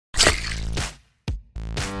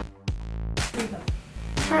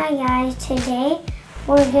Hi guys, today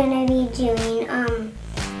we're gonna be doing a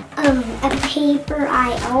paper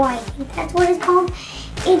IO. I think that's what it's called.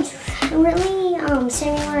 It's really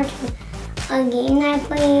similar to a game that I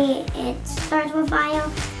play. It starts with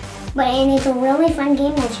IO, and it's a really fun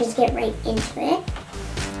game. Let's just get right into it.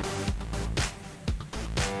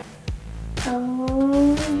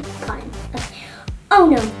 Oh, got him. Okay. Oh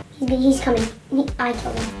no, he's coming. I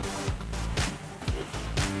killed him.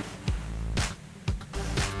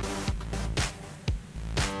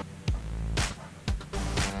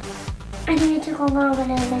 I think I took a little bit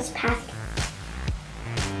of this path.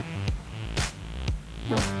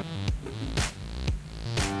 No.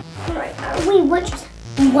 Alright, wait, what just...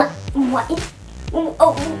 What?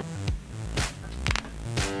 Oh.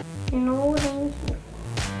 No, thank you.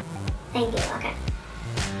 Thank you, okay.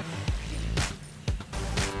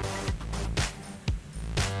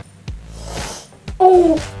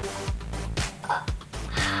 Oh!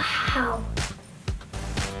 How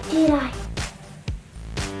did I?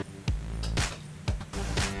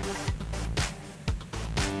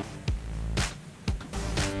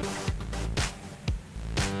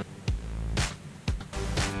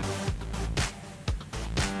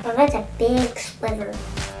 Oh, that's a big sliver.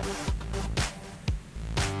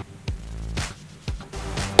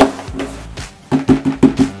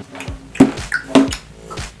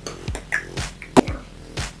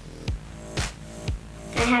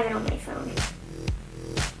 I have it on my phone.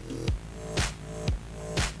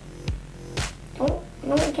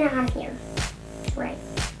 No, get out of here. That's right.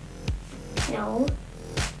 No.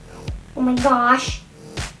 Oh my gosh.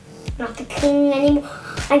 Not the king anymore.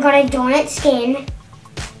 I got a donut skin.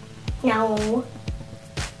 No.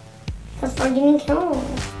 That's for getting killed.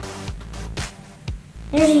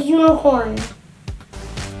 There's a unicorn.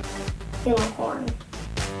 Unicorn.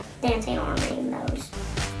 Dancing on rainbows.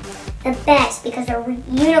 The best because they're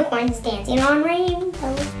unicorns dancing on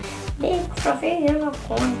rainbows. Big fluffy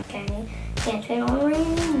unicorn dancing on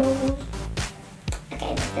rainbows.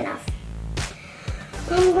 Okay, that's enough.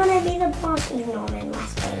 I'm gonna be the boss even though I'm in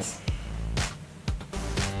last place.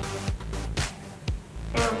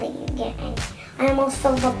 I don't think you can get any. I almost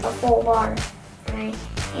filled up the full bar. And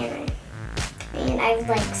I have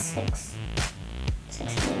like six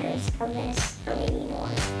meters of this, or maybe more.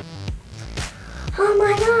 Oh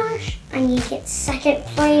my gosh! I need to get second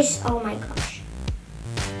place. Oh my gosh.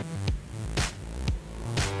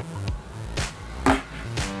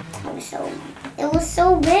 It was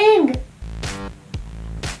so big.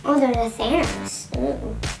 Oh, there's a Thanos.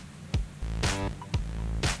 Ooh.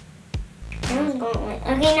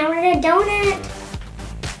 Okay, now we're at a donut.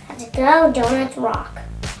 Let's go, donuts rock.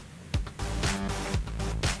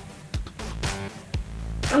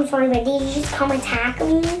 I'm sorry, but did you just come attack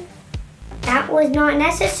me? That was not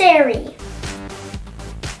necessary.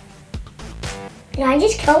 Did I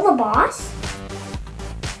just kill the boss?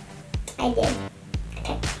 I did.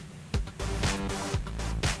 Okay.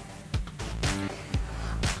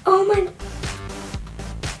 Oh my.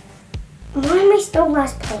 Why am I still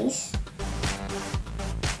last place?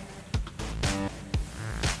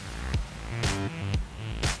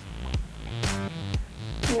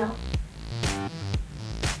 No.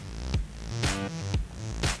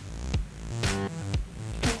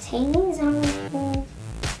 Taking something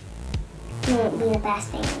won't be the best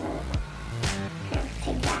thing in the world. Here,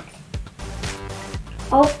 take that.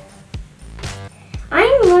 Oh.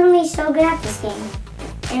 I'm literally so good at this game.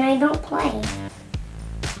 And I don't play.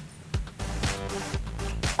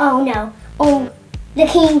 Oh no. Oh, the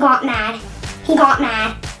king got mad. He got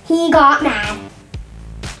mad. He got mad.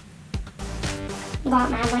 Got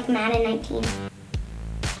mad like Madden 19.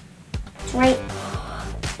 That's right.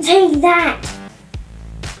 Take that.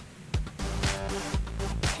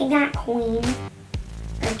 Take that, queen.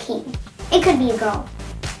 Or king. It could be a girl.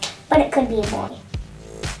 But it could be a boy.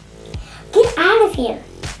 Get out of here.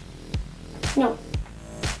 No.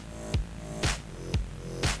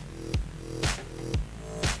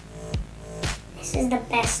 This is the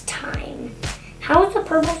best time. How is the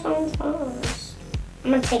purple song first?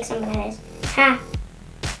 I'm gonna take some of his. Ha.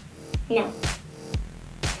 No.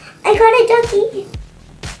 I got a ducky.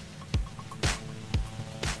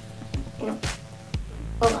 No.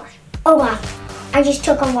 Oh gosh. Oh gosh. I just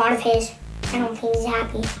took a lot of his. I don't think he's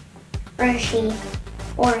happy. Or she.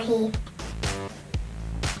 Or he.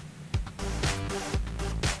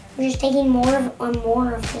 I'm just taking more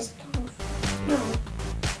of his stuff. No.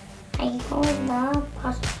 I call the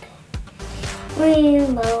positive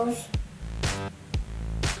rainbows.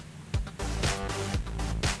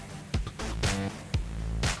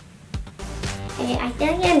 I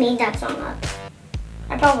feel like I made that song up.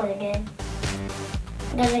 I probably did.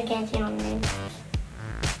 Those are dancing on rainbows.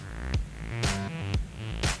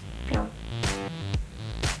 No.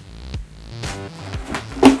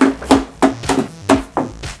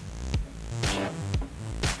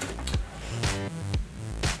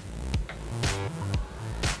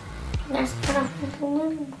 Let's put off the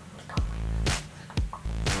balloon.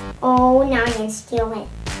 Oh, now I can steal it.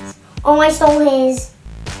 Oh, I stole his.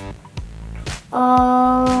 Oh.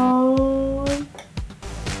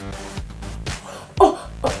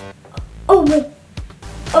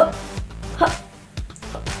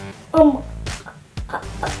 Oh my.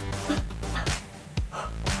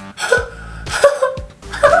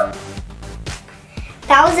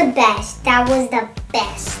 That was the best. That was the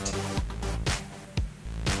best.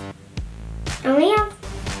 And we have,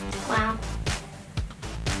 wow.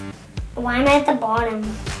 Why am I at the bottom?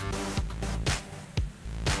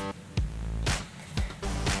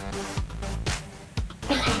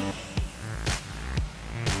 Okay.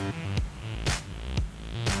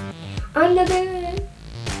 I'm the best.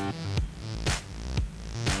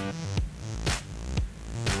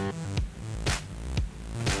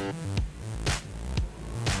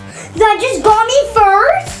 That just got me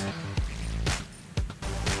first?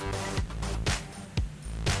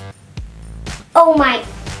 Oh my.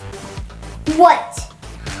 What?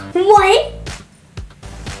 What?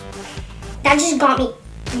 That just got me.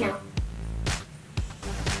 No.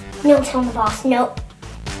 No, tell the boss. No.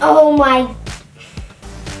 Oh my.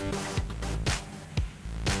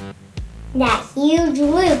 That huge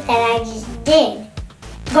loop that I just did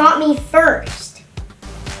got me first.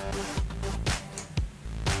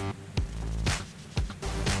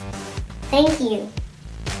 Thank you,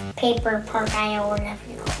 Paper Park guy or whatever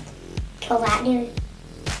you're called. Kill that dude.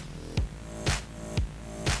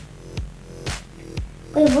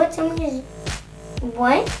 Wait, what? Someone just...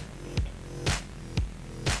 What?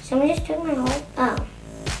 Someone just took my whole... Oh.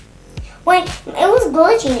 Wait, it was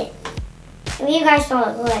glitching. If you guys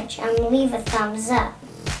saw it glitch, leave a thumbs up.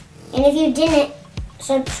 And if you didn't,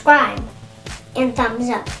 subscribe and thumbs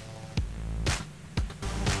up.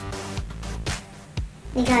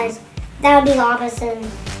 Because that would be awesome.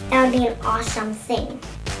 That would be an awesome thing.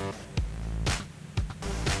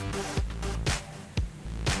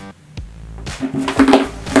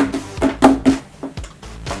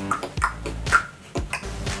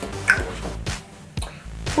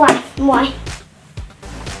 Why? Why?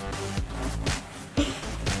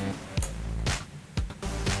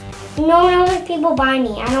 No other people buy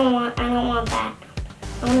me. I don't want that.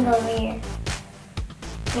 I want to go over here.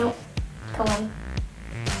 Nope. Come on.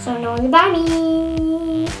 So no one buy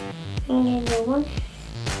me. I'm gonna do one.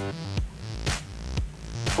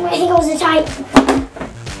 Oh, I think it was the type.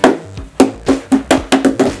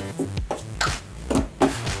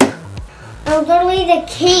 I was literally the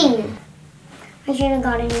king. I should have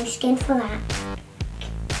got a new skin for that.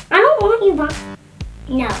 I don't want you buy.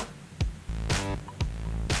 No.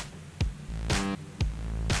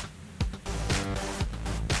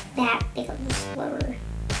 That big of a sliver.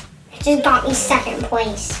 It just got me second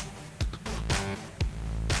place.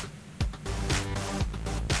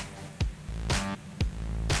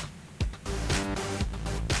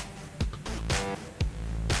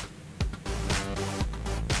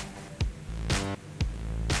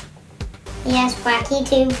 Yes,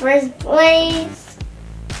 WackyTube first place.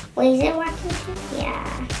 Wait, is it WackyTube?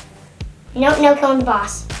 Yeah. Nope, no killing the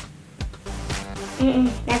boss.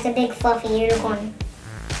 That's a big fluffy unicorn.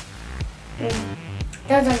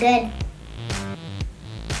 Those are good.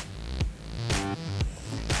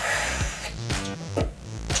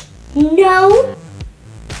 No.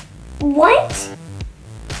 What?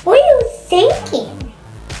 What are you thinking?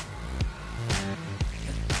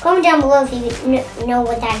 Comment down below if you know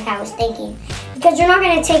what that guy was thinking. Because you're not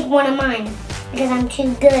going to take one of mine. Because I'm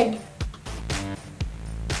too good.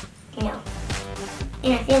 No.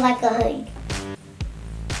 And I feel like a hood.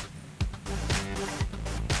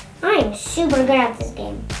 I am super good at this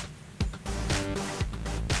game.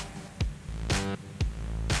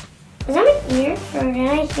 Was I here or did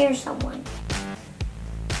I hear someone?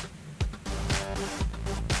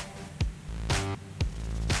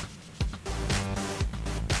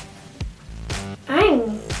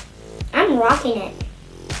 I'm rocking it.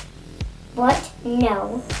 What?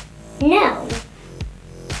 No. No.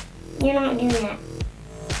 You're not doing that.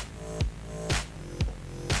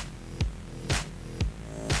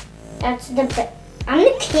 That's I'm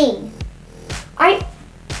the king. I'm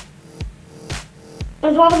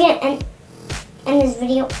probably gonna end this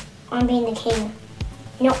video on being the king.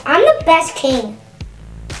 No, I'm the best king.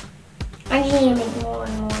 I just need to make more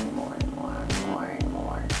and more and more and more and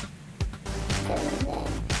more. Because of them.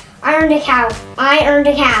 I earned a cow. I earned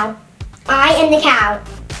a cow. I am the cow.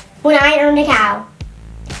 When I earned a cow.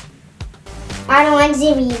 I don't like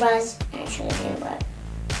zebras. Actually, I do, but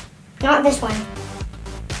not this one.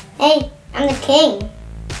 Hey, I'm the king.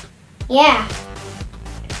 Yeah.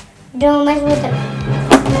 Don't mess with it.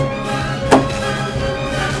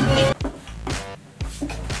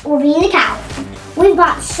 We're being the cow. We've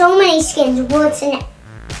bought so many skins. We're getting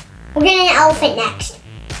an elephant next.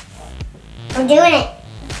 We're doing it.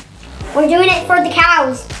 We're doing it for the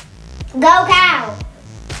cows. Go cow.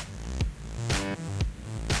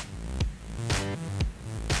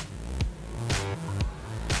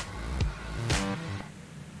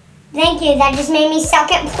 Thank you. That just made me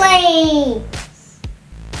second place.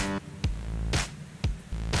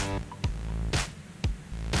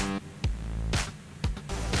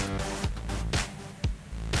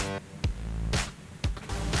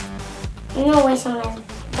 No way someone is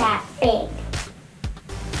that big.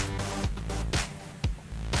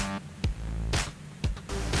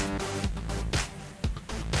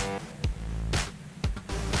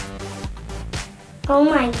 Oh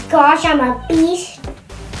my gosh, I'm a beast.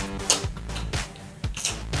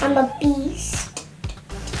 I'm a beast.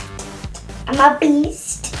 I'm a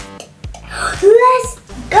beast. Let's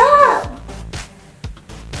go.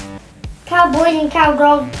 Cowboys and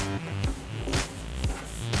cowgirls.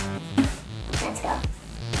 Let's go.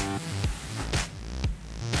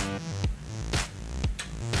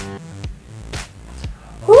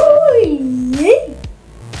 Hoo-yee.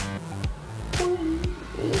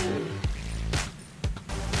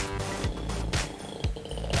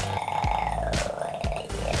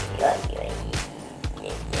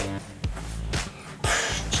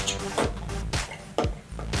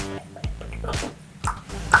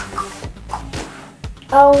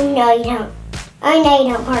 Oh, no, you don't. Oh, no,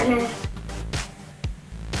 you don't, partner.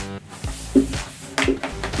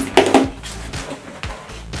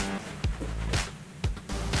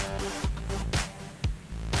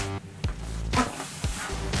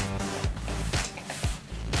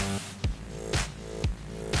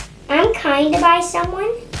 I'm kind of by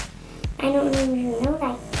someone. I don't even know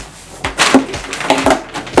that.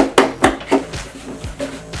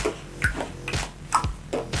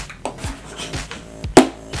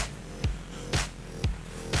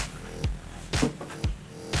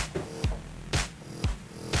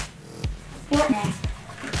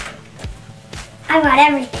 I got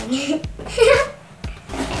everything.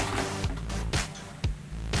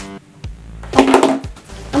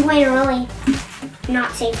 I'm playing a really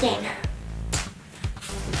not safe game.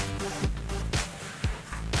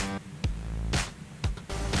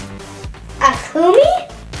 A Kumi?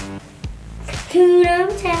 You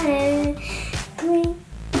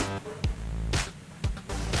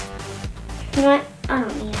know what? I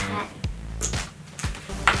don't need a hat.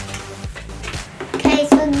 Okay,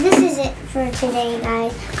 so this is it for today,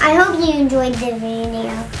 guys. I hope you enjoyed the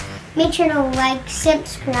video. Make sure to like,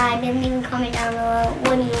 subscribe, and leave a comment down below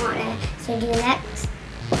what do you want us to do next.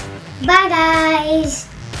 Bye, guys.